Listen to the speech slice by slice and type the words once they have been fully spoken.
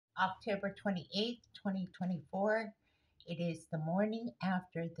October 28th, 2024. It is the morning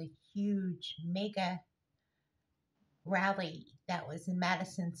after the huge mega rally that was in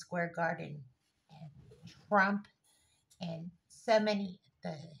Madison Square Garden. And Trump and so many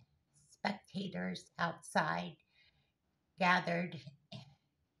of the spectators outside gathered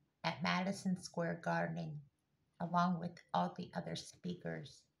at Madison Square Garden along with all the other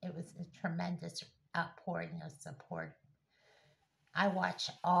speakers. It was a tremendous outpouring of support. I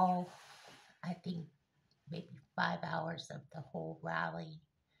watched I think, maybe 5 hours of the whole rally,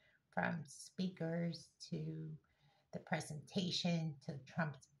 from speakers to the presentation to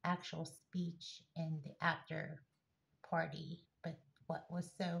Trump's actual speech and the after party. But what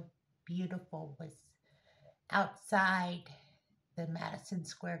was so beautiful was outside the Madison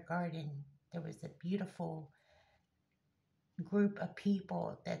Square Garden, there was a beautiful group of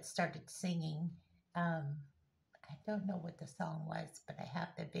people that started singing. I don't know what the song was, but I have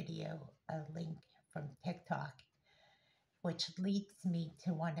the video, a link from TikTok, which leads me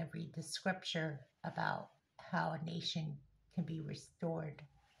to want to read the scripture about how a nation can be restored.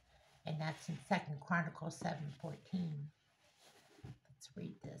 And that's in Second Chronicles 7:14. Let's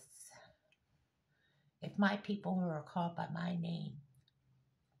read this. If my people who are called by my name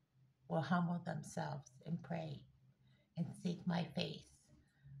will humble themselves and pray and seek my face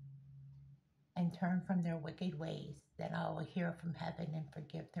and turn from their wicked ways, then I will hear from heaven and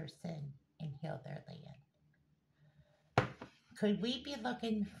forgive their sin and heal their land. Could we be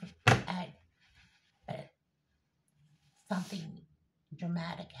looking at something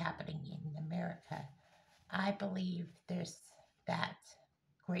dramatic happening in America? I believe there's that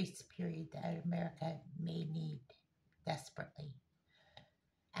grace period that America may need desperately.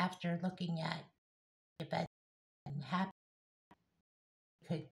 After looking at events that happen,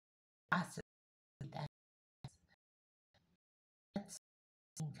 could possibly that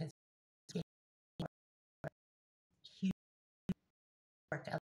because huge work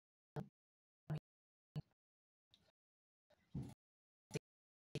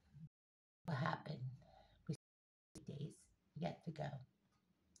will happen. We see days yet to go.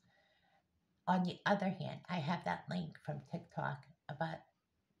 On the other hand, I have that link from TikTok about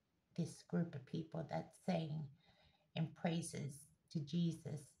this group of people that sang and praises to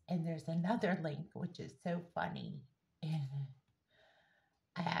Jesus. And there's another link which is so funny. And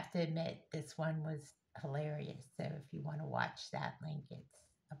I have to admit, this one was hilarious. So if you want to watch that link, it's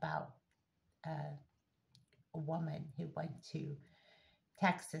about a woman who went to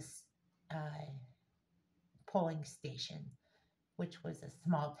Texas polling station, which was a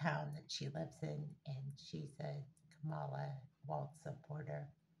small town that she lives in, and she's a Kamala Waltz supporter.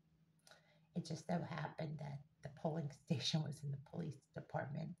 It just so happened that the polling station was in the police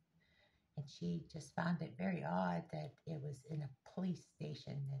department, and she just found it very odd that it was in a police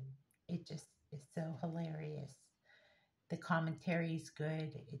station, and it just is so hilarious. The commentary is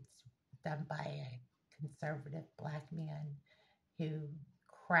good. It's done by a conservative black man who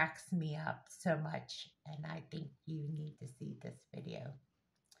cracks me up so much, and I think you need to see this video.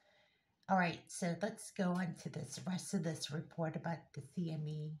 All right, so let's go on to this rest of this report about the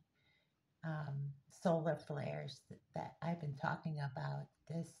CME solar flares that I've been talking about.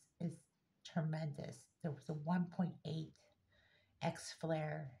 This is tremendous. There was a 1.8 X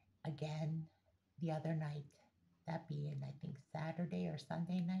flare again the other night, that being, I think, Saturday or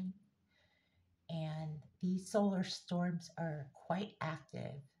Sunday night. And these solar storms are quite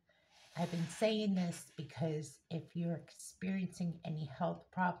active. I've been saying this because if you're experiencing any health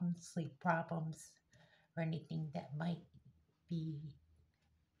problems, sleep problems, or anything that might be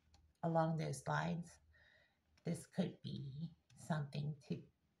along those lines, this could be something to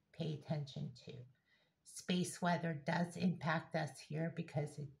pay attention to. Space weather does impact us here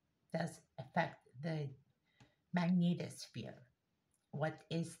because it does affect the magnetosphere. What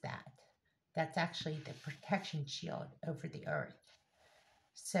is that? That's actually the protection shield over the Earth.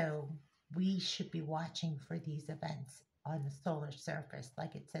 So we should be watching for these events on the solar surface,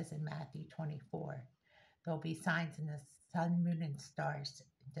 like it says in Matthew 24. There'll be signs in the sun, moon, and stars to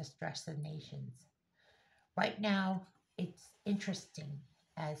distress the nations. Right now, it's interesting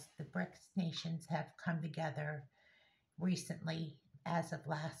as the BRICS nations have come together recently, as of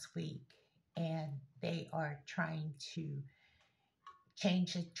last week, and they are trying to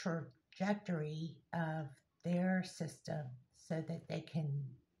change the trajectory of their system so that they can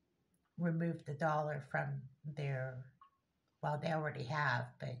remove the dollar from their, well, they already have,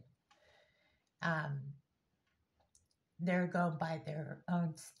 but they're going by their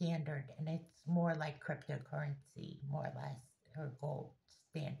own standard, and it's more like cryptocurrency, more or less, or gold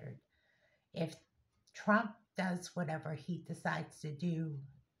standard. If Trump does whatever he decides to do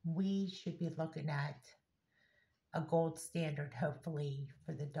we should be looking at a gold standard, hopefully,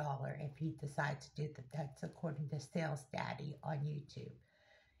 for the dollar if he decides to do that. That's according to Sales Daddy on YouTube.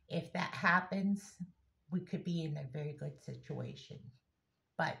 If that happens, we could be in a very good situation.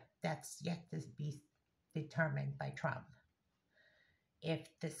 But that's yet to be determined by Trump. If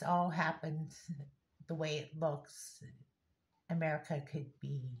this all happens the way it looks, America could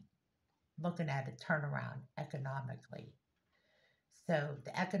be looking at a turnaround economically. So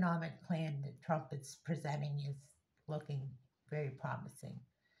the economic plan that Trump is presenting is looking very promising.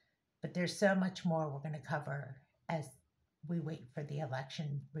 But there's so much more we're going to cover as we wait for the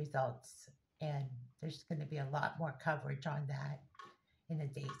election results. And there's going to be a lot more coverage on that in the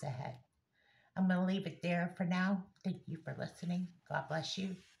days ahead. I'm going to leave it there for now. Thank you for listening. God bless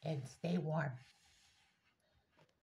you and stay warm.